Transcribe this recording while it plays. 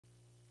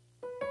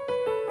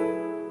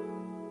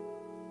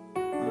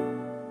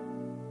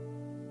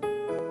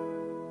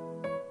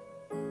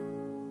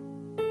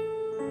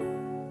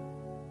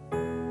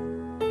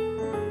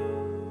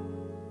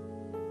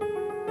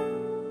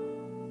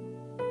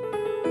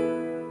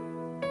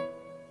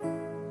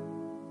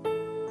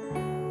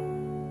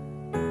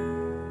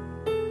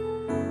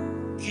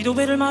di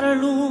dove il mare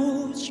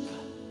luccica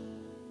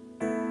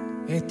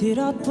e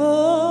tira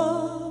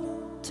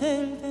forte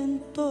il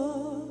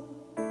vento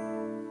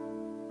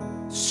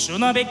su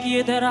una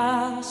vecchia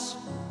terrazza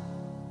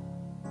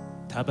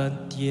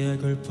davanti a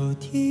colpo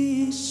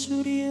di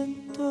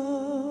suriento.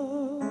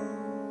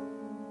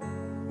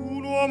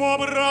 Un uomo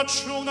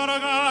abbraccia una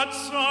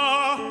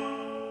ragazza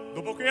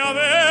dopo che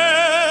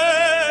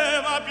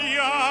aveva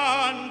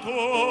pianto,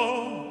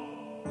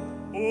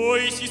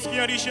 poi si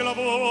schiarisce la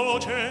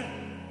voce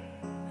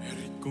e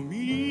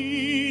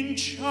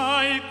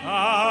ricomincia il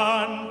canto.